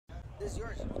This is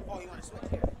yours. Oh, you want to switch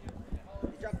here?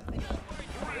 You dropped the thing.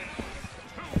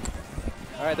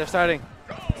 All right, they're starting.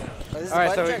 Oh, this is All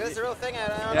right, so check. This is a real thing. I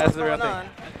don't know this what's is a real going thing.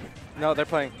 on. No, they're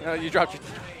playing. No, you dropped your.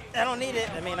 I don't need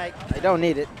it. I mean, I don't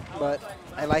need it, but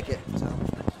I like it. So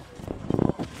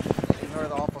ignore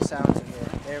the awful sounds in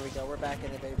here. There we go. We're back in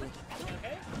it, baby.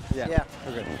 Yeah.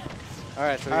 We're good. All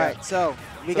right, so All right, so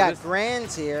we got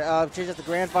grands here. Change up the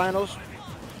grand finals.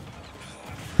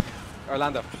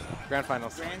 Orlando, grand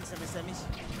finals. Grand semis.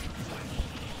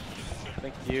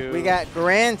 Thank you. We got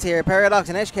grands here. Paradox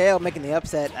and HKL making the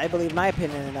upset. I believe, my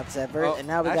opinion, an upset. And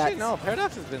now we actually, got. no,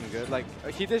 Paradox has been good. Like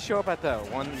he did show up at the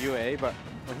 1 UA, but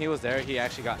when he was there, he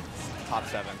actually got top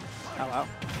 7. Oh wow.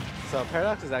 So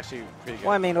Paradox is actually pretty good.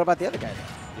 Well, I mean, what about the other guy?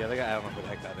 The other guy, I don't know who the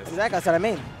heck that is. Exactly, that's what I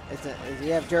mean.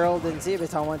 You have Gerald and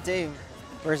Seabus on one team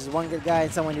versus one good guy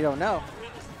and someone you don't know.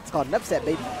 It's called an upset,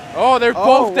 baby. Oh, they're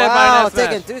both dead by an F smash.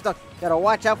 Taking 2 stock. Gotta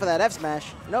watch out for that F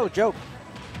smash. No joke.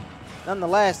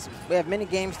 Nonetheless, we have many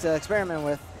games to experiment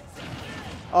with.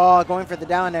 Oh, going for the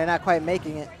down there, not quite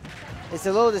making it. It's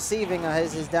a little deceiving,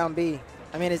 his down B.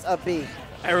 I mean, his up B.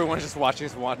 Everyone's just watching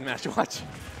this one match to watch.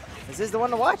 This is the one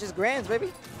to watch. It's grands,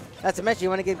 baby. Not to mention, you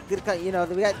want to get good cut. You know,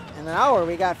 we got in an hour,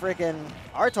 we got freaking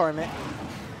our tournament.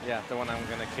 Yeah, the one I'm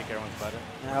going to kick everyone's butt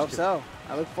in. I hope so.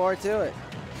 I look forward to it.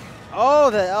 Oh,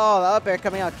 the up air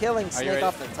coming out, killing Snake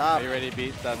off the top. Are you ready to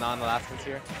beat the non-Alaskans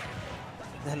here?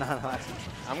 The non-Alaskans.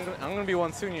 I'm gonna be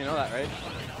one soon. You know that, right?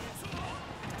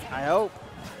 I hope.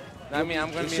 I mean, I'm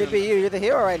gonna be. It should be you. You're the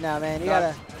hero right now, man. You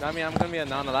gotta. I mean, I'm gonna be a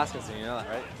non-Alaskan soon. You know that,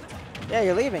 right? Yeah,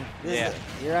 you're leaving. Yeah.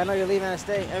 I know you're leaving out of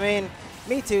state. I mean,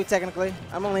 me too, technically.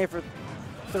 I'm only here for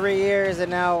 3 years,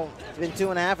 and now it's been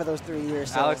 2.5 of those 3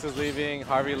 years. So. Alex is leaving.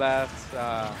 Harvey left.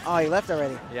 Oh, he left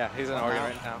already. Yeah, he's in Oregon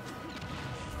right now.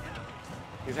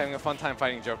 He's having a fun time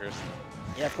fighting jokers.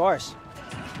 Yeah, of course.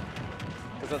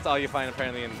 Because that's all you find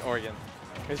apparently in Oregon,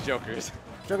 is jokers.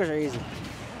 Jokers are easy.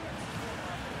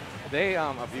 They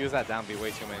abuse that down B way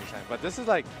too many times. But this is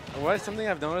like, something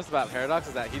I've noticed about Paradox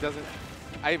is that he doesn't,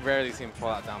 I rarely see him pull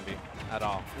out down B at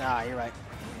all. Nah, you're right.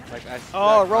 Like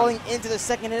rolling into the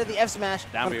second hit of the F smash.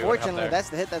 Down B. Unfortunately,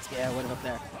 that's the hit would have up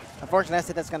there. Unfortunately, that's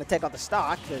the hit that's going to take off the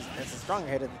stock because that's a stronger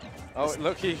hit. Oh,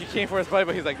 look, he came for his play,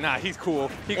 but he's like, nah, he's cool.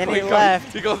 He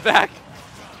left. He goes back.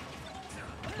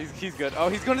 He's good. Oh,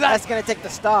 he's going to die. That's going to take the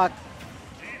stock.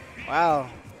 Wow.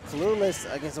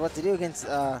 Clueless against what to do against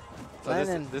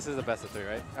this is the best of 3,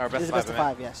 right? Or best this is of 5, best of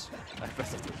 5, yes.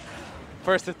 Best of 3.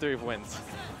 First of 3 wins.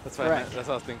 That's what I meant. That's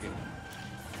what I was thinking.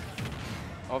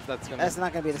 Oh, that's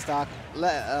not going to be the stock.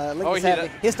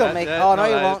 He'll still make it. Oh, no,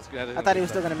 he won't. I thought he was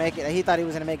still going to make it. He thought he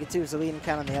was going to make it, too, so we didn't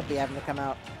count on the up B having to come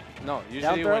out. No,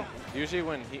 usually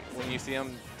when you see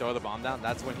him throw the bomb down,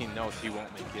 that's when he knows he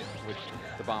won't make it with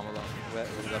the bomb alone.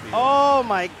 Oh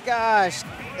my gosh,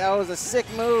 that was a sick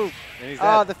move. And he's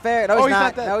dead. The fair. No, he's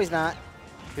not. No, he's not.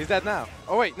 He's dead now.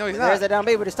 Oh wait, no, he's not. There's that down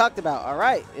B we just talked about. All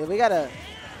right, we gotta.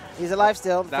 He's alive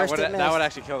still. That would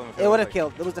actually kill him. It would have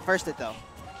killed. It was the first hit though.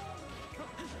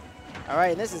 All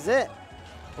right, and this is it.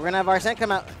 We're gonna have Arsene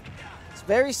come out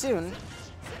very soon.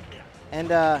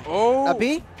 And a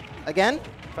B again.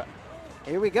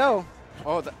 Here we go.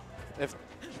 Oh, give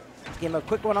him a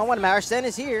quick one-on-one. Arsene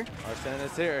is here. Arsene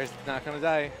is here. He's not gonna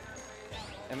die.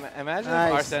 Imagine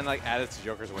if Arsene like added to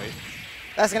Joker's weight.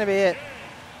 That's gonna be it.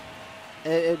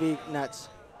 It'd be nuts.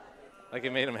 Like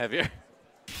it made him heavier,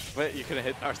 but you couldn't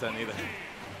hit Arsene either.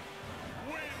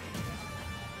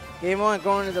 Game 1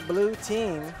 going to the blue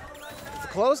team. It's a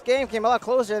close game. Came a lot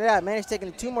closer than that. Managed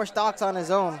taking 2 more stocks on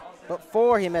his own, but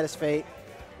 4 he met his fate.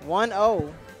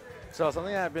 1-0. So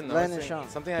something I've been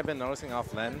noticing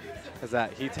off Len is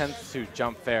that he tends to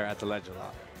jump fair at the ledge a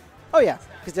lot. Oh yeah,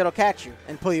 because it'll catch you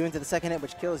and pull you into the second hit,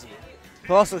 which kills you.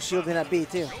 But also shielding up B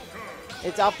too.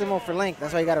 It's optimal for Link.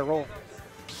 That's why you got to roll.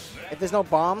 If there's no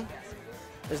bomb,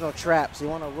 there's no trap, so you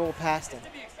want to roll past him.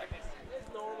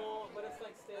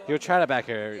 He'll try to back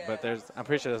air, but I'm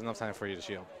pretty sure there's enough time for you to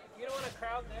shield.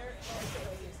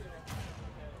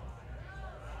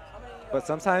 But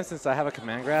sometimes, since I have a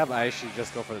command grab, I actually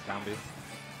just go for the down B,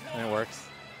 and it works.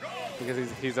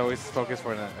 Because he's always focused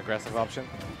for an aggressive option.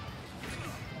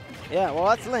 Yeah, well,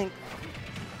 that's Link.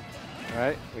 All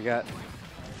right, we got...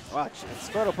 Watch,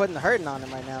 Squirtle putting the hurting on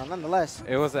him right now, nonetheless.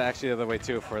 It was actually the other way,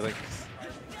 too, for Link.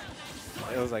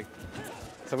 It was like...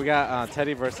 So we got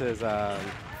Teddy versus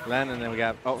Len, and then we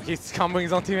got... Oh, he's comboing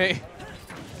his own teammate.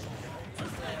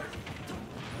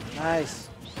 Nice.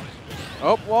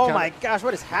 Oh my gosh,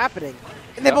 what is happening?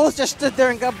 And they both just stood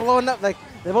there and got blown up. Like,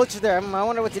 they both just there. I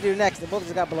wonder what to do next. They both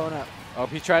just got blown up. Oh,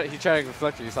 he tried to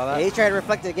reflect it. You saw that? Yeah, he tried to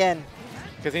reflect it again.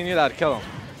 Because he knew that would kill him.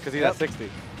 Because he's at 60.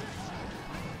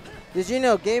 Did you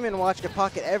know Game & Watch can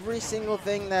pocket every single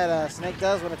thing that Snake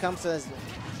does when it comes to his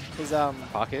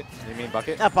Pocket? You mean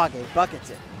bucket? not pocket, buckets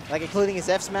it. Like including his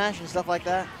F smash and stuff like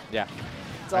that? Yeah.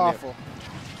 It's awful.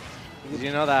 Did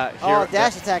you know that Hero... Oh,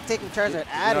 dash attack, taking Charizard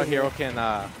out of here. Hero can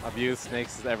abuse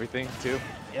Snake's everything, too?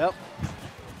 Yep.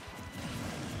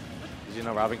 Did you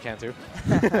know Robin can, too?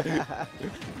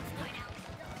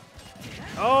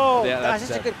 Oh, yeah, gosh,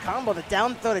 that's a good combo. The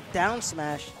down throw to down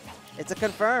smash. It's a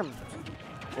confirm.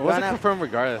 Well, it wasn't confirmed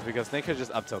regardless because Snake could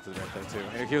just up tilted right there,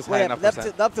 too. He was high enough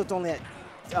percent. The up tilt's only at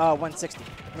 160.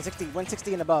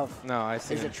 160 and above. No, I've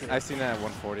seen it. I've seen that at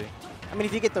 140. I mean,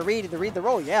 if you get the read the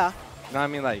roll, yeah. No, I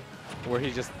mean like where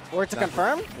he just. Where it's a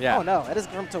confirm? Yeah. Oh no, it is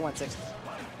confirmed to 160.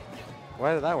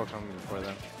 Why did that work on me before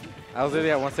then? I was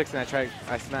literally at 160 and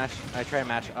I tried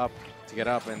match up to get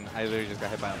up and I literally just got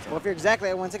hit by it. Well, if you're exactly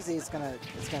at 160, it's gonna.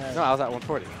 No, I was at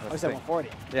 140. I was at 140.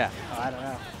 Yeah. Oh, I don't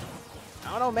know. I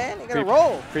don't know, man. You gotta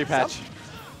roll. Pre-patch.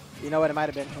 You know what? It might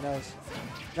have been. Who knows?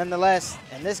 Nonetheless,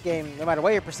 in this game, no matter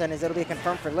what your percent is, it'll be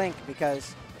confirmed for Link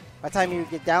because by the time you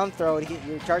get down throw,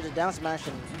 you charge it down smash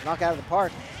and knock out of the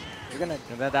park, you're gonna.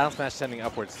 And that down smash sending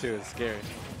upwards too is scary.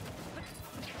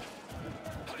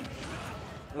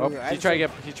 Ooh, oh, he tried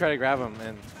to grab him,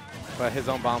 but his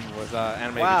own bomb was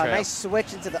animated. Wow, betrayal. nice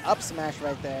switch into the up smash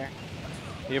right there.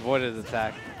 He avoided his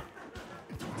attack.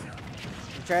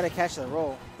 He tried to catch the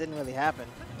roll, didn't really happen.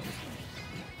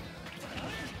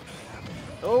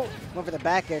 Oh, went for the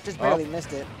back air, just barely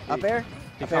missed it. Up air?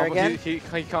 Up air again? He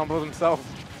comboed himself.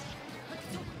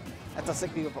 That's how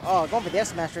sick people. Oh, going for the F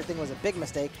smash thing was a big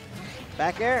mistake.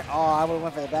 Back air? Oh, I would have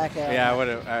went for the back air. Yeah, I would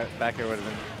have. Back air would have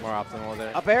been more optimal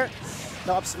there. Up air?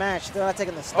 No, up smash. They're not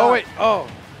taking the stock. Oh wait! Oh.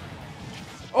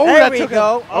 Oh, there we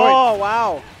go. Oh,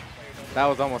 wow. That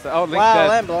was almost. Oh, Link's wow, dead.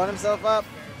 Len blowing himself up.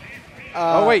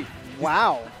 Oh wait.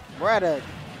 Wow. We're at a.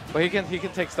 But he can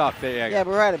take stock there. Yeah,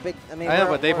 but we're at a big. I mean. I know,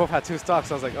 but they both had 2 stocks.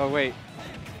 So I was like, oh wait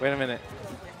a minute.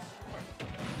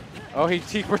 Oh, he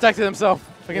protected himself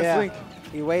against Link.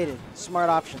 He waited. Smart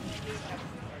option.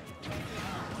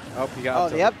 Oh, he got. Oh,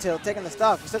 the up tilt taking the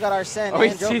stock. We still got Arsene. Oh,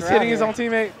 he's hitting his own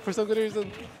teammate for some good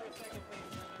reason.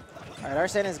 All right,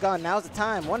 Arsene is gone. Now's the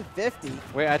time. 150.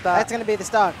 Wait, I thought that's gonna be the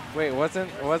stock. Wait,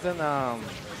 wasn't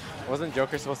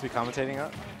Joker supposed to be commentating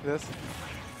on this?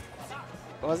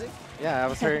 Was he? Yeah, I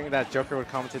was hearing that Joker would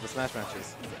commentate the Smash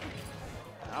matches.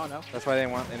 I don't know. That's why they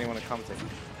didn't want anyone to commentate.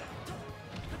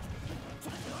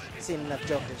 Seen enough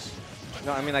Jokers.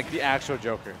 No, I mean like the actual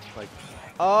Joker, like.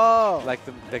 Oh. Like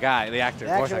the guy, the actor.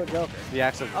 The actual Joker. The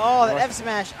actual. Oh, the F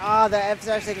smash. Oh, the F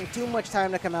smash taking too much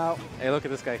time to come out. Hey, look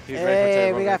at this guy. He's ready for Terry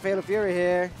Terry Bogard. We got Fatal Fury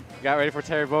here. Got ready for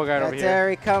Terry Bogard over here.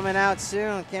 Terry coming out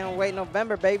soon. Can't wait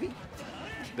November, baby.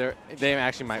 They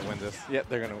actually might win this. Yep,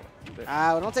 they're gonna.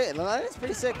 Don't take it. It's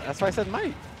pretty sick. That's why I said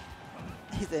might.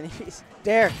 He's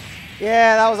Dare.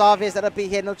 Yeah, that was obvious. That up B,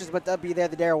 he had no choice but the up B there.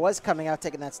 The Dare was coming out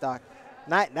taking that stock.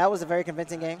 That was a very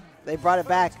convincing game. They brought it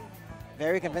back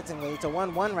very convincingly. It's a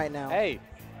 1-1 right now. Hey.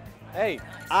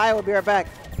 I will be right back.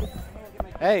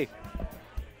 Hey.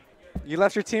 You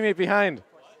left your teammate behind.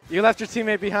 You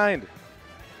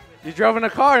drove in a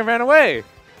car and ran away.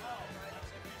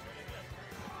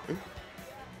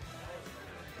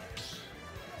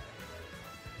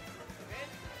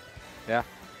 Yeah.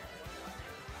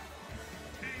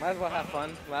 Might as well have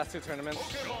fun. Last 2 tournaments.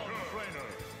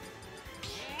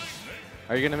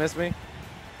 Are you going to miss me? I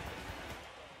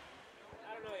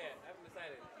don't know yet. I haven't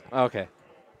decided. Okay.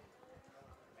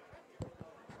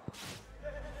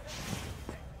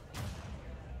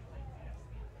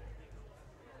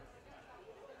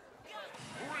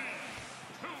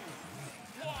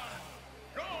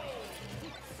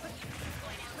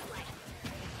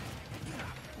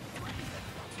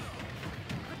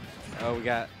 Oh, we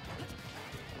got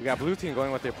blue team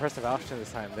going with the oppressive option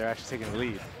this time. They're actually taking the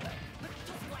lead.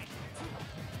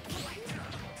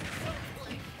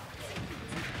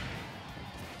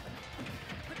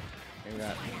 And we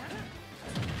got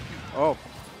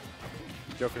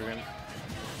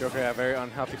Joker at a very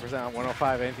unhealthy percent on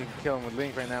 105. Anything can kill him with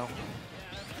Link right now.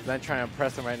 Then trying to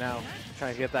impress him right now,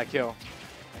 trying to get that kill.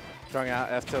 Throwing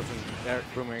out F tilts and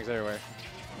boomerangs everywhere.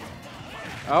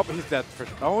 Oh, he's dead.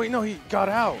 Oh wait, no, he got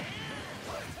out.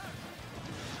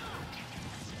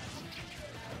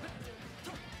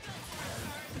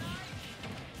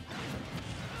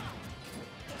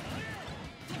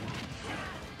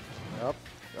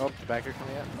 Oh, the backer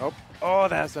coming out. Oh,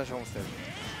 that smash almost did.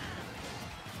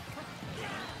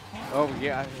 Oh,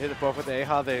 yeah, hit it both with the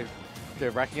A-Haw. They're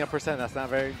racking up percent. That's not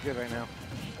very good right now,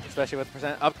 especially with the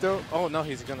percent. Up throw. Oh, no,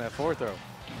 he's going to forward throw.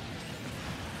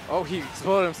 Oh, he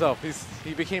exploded himself.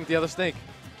 He became the other Snake.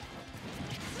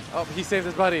 Oh, he saved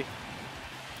his buddy.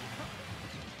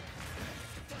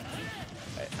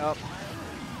 Oh.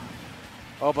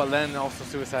 Oh, but Len also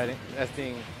suiciding. That's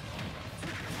being.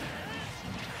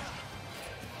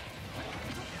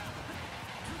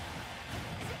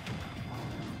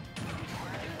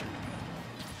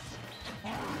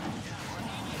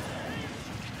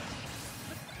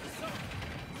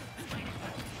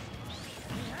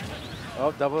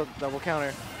 Oh, double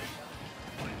counter.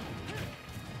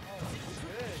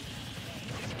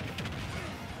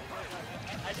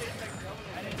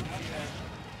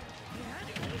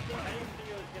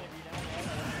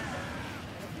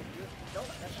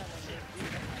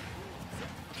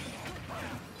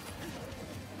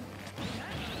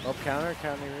 Oh, counter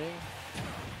ring.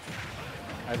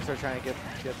 I just start trying to get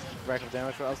rack of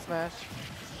damage for up smash,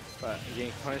 but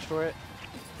getting punished for it.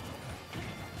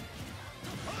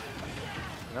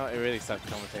 No, it really sucks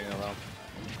commentating alone.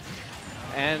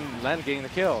 And Len getting the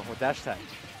kill with dash attack.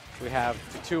 We have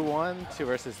 2-1, 2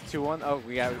 versus 2-1. Oh,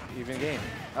 we got even game.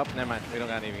 Oh, never mind. We don't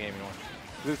got an even game anymore.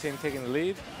 Blue team taking the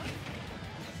lead.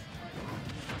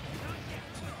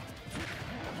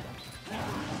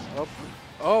 Oh.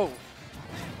 Oh.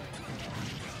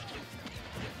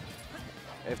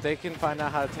 If they can find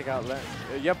out how to take out Len.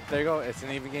 Yep, there you go. It's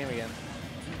an even game again.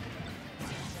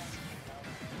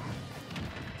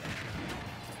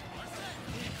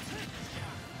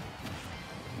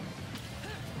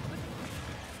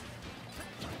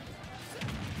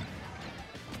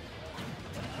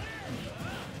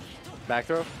 Back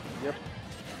throw. Yep.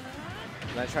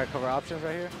 Then try to cover options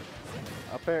right here.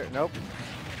 Up air. Nope.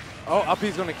 Oh, up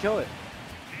he's going to kill it.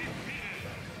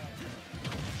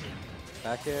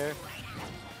 Back air.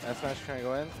 That smash trying to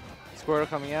go in. Squirtle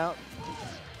coming out.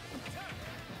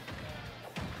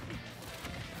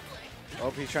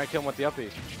 Oh, he's trying to kill him with the uppy.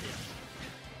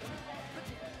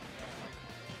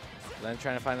 Then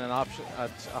trying to find an option,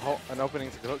 an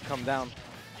opening to come down.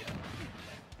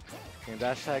 Can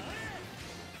dash tag.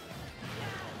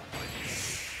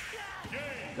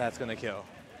 That's gonna kill.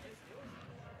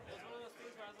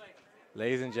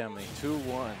 Ladies and gentlemen,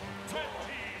 2-1.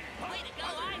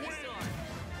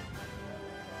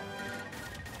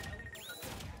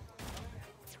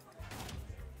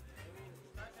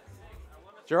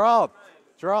 Gerald,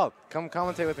 come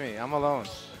commentate with me. I'm alone.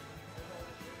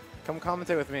 Come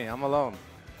commentate with me. I'm alone.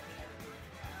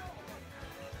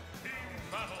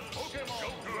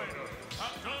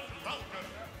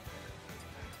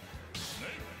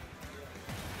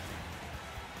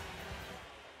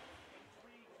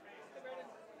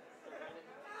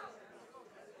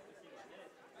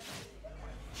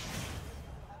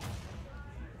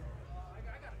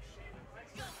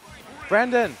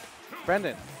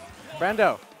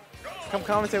 Brando, come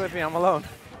commentate with me. I'm alone.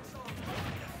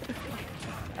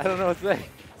 I don't know what to say.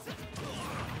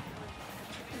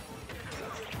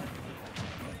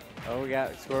 Oh, we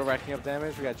got Squirtle racking up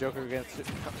damage. We got Joker against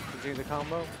continue the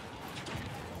combo.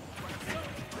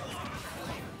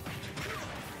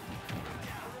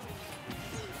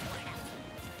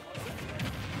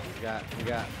 We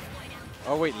got.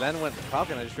 Oh wait, Len went to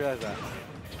Falcon. I just realized that.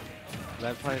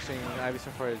 Len punishing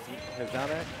Ivysaur for his down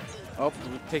air. Oh,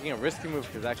 taking a risky move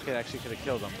because that kid actually could have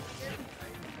killed him.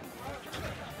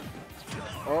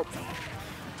 Oh,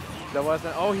 that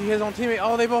wasn't. Oh, he hit his own teammate.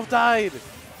 Oh, they both died.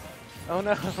 Oh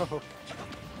no. It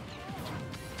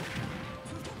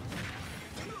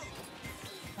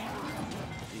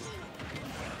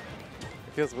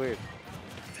feels weird.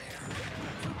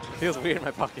 It feels weird in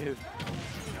my pocket.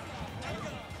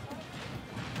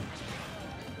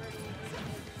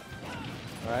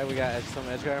 All right, we got some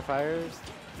edge guard fires.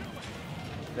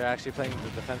 They're actually playing the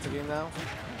defensive game now.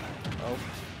 Oh.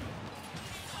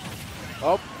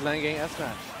 Oh, Len getting S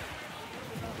smash.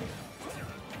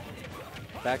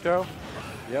 Back throw.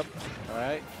 Yep. All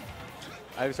right.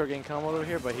 Ivysaur getting combo over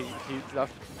here, but he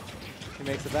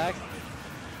makes it back.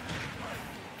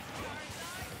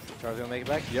 Charles gonna make it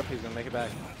back. Yep, he's gonna make it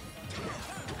back.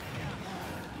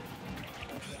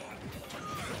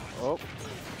 Oh.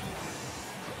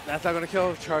 That's not gonna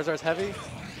kill. Charizard's heavy.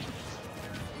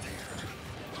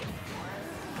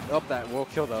 Oh, that will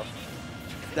kill though.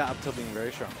 That up till being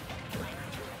very strong.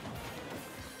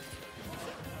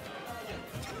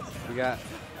 We got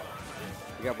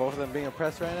both of them being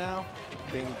oppressed right now.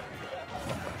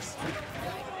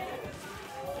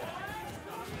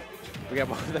 We got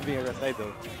both of them being oppressed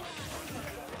though.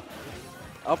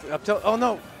 Up till, oh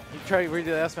no! He tried to redo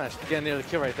the S smash, getting near the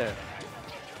kill right there.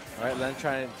 All right, Len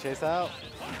trying to chase out.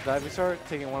 Ivysaur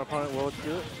taking one opponent will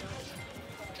do it.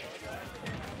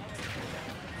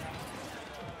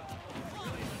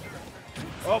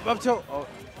 Oh, up tilt. Oh.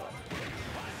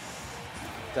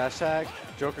 Dash tag.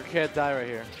 Joker can't die right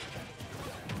here.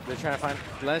 They're trying to find,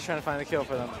 Len's trying to find the kill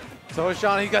for them. So is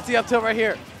Sean, he got the up tilt right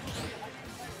here.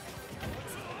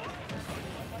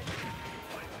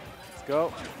 Let's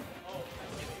go.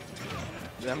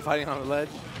 Them fighting on the ledge,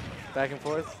 back and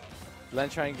forth. Len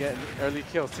trying to get early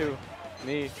kills too.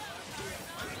 Me.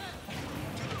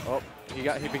 Oh, he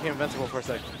became invincible for a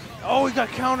second. Oh, he got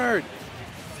countered.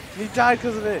 He died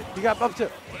because of it. He got up to.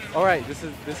 All right, this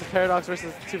is Paradox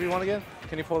versus 2v1 again.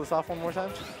 Can you pull this off one more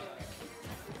time?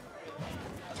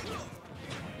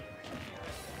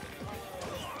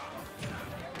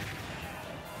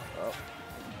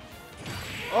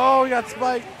 Oh, we got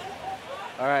spiked.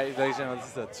 All right, ladies and gentlemen,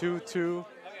 this is a 2-2.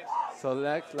 So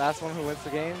the last one who wins the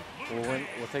game will win.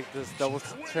 Will take this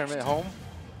doubles tournament home,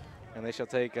 and they shall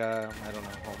take I don't know,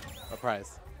 home, a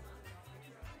prize.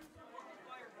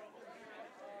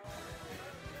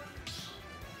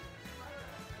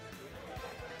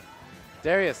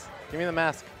 Darius, give me the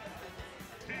mask.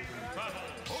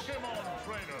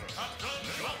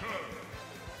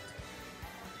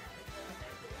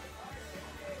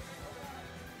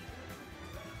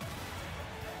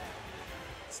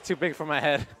 It's too big for my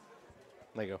head.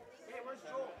 There you go. There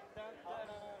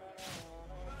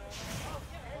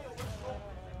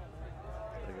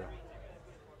you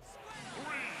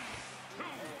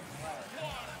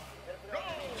go.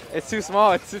 It's too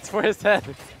small. It's for his head.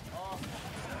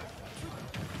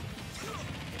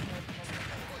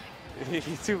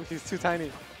 He's too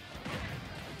tiny.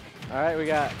 All right, we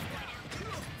got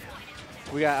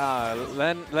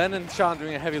Len and Sean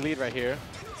doing a heavy lead right here.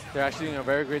 They're actually doing a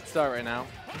very great start right now.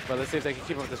 But let's see if they can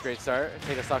keep up with this great start.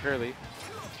 Take a stock early.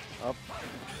 Up.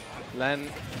 Len,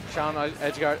 Sean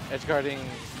edge guarding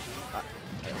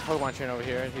Pokemon train over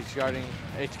here. He's guarding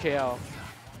HKL.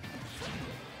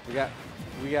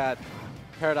 We got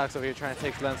Paradox over here trying to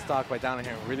take Len's stock by down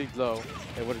here really low.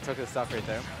 It would have took his stock right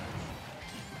there.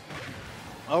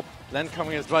 Oh, Len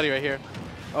coming his buddy right here.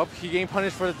 Oh, he getting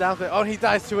punished for the down play. Oh, he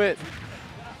dies to it.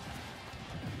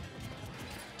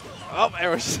 Oh,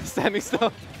 Arrow's just standing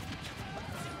still.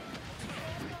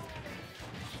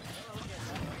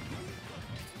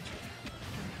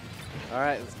 All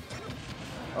right.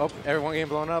 Oh, everyone getting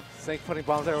blown up. Snake putting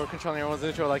bombs everywhere, controlling everyone's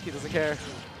neutral like he doesn't care.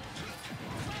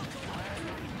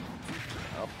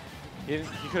 Oh, he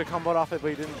could have comboed off it,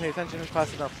 but he didn't pay attention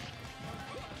fast enough.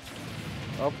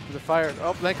 Oh, the fire.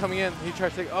 Oh, Len coming in. He tried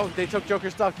to take. Oh, they took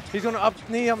Joker's stock. He's going to up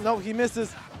knee him. No, he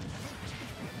misses.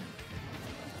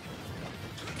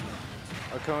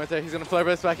 Oh, coming right there. He's going to flare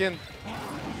burst back in.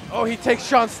 Oh, he takes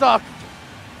Sean's stock.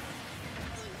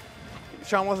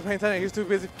 Sean wasn't paying attention. He was too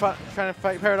busy trying to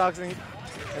fight Paradox, and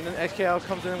then HKL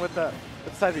comes in with the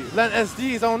side B. Len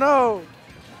SDs. Oh no!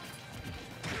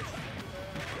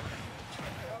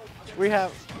 We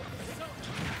have.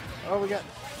 Oh, we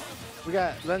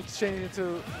got Len changing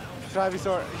into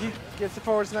Ivysaur. He gets the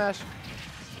forward smash.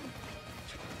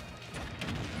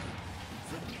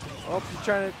 Oh, he's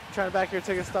trying to back here,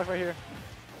 take a stock right here.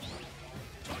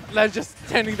 Len just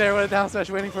standing there with a down smash,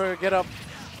 waiting for a get up.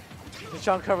 And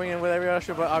Sean covering in with every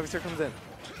usher, but Ivysaur comes in.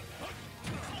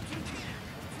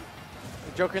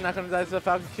 The Joker not going to die to the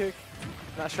Falcon kick.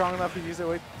 Not strong enough to use it.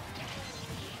 Wait.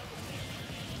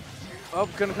 Oh,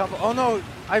 gonna combo. Oh no!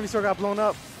 Ivysaur got blown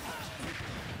up.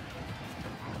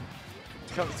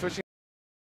 Switching.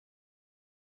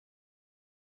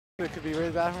 It could be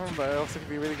really bad for him, but it also could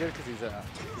be really good because he's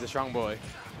a strong boy.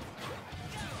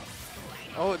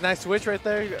 Oh, nice switch right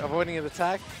there, avoiding an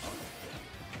attack.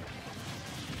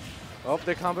 Oh,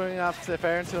 they're comboing off to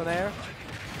fair into an air.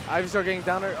 Ivysaur getting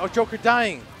down there. Oh, Joker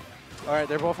dying. All right,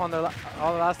 they're both on the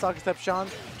last stock except Sean.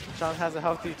 Sean has a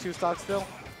healthy 2 stock still.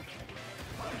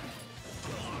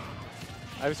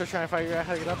 Ivysaur trying to figure out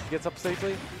how to get up. He gets up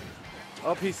safely.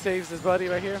 Oh, he saves his buddy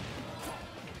right here.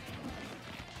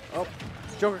 Oh,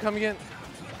 Joker coming in.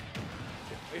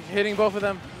 Hitting both of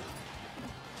them.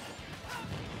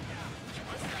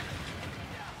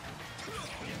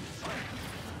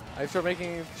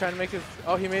 Ivysaur trying to make his,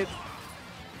 oh, he made,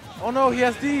 oh no, he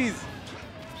has these.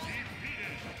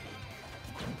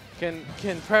 Can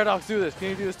Paradox do this? Can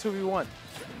you do this 2v1?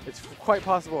 It's quite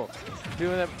possible.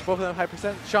 Doing that, both of them high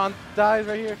percent. Sean dies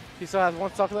right here. He still has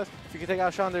 1 stock left. If you can take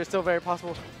out Sean, there's still very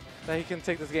possible that he can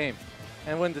take this game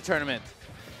and win the tournament.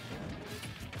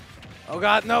 Oh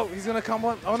god, no, he's gonna come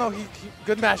one. Oh no, he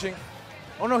good mashing.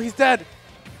 Oh no, he's dead.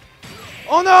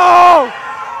 Oh no!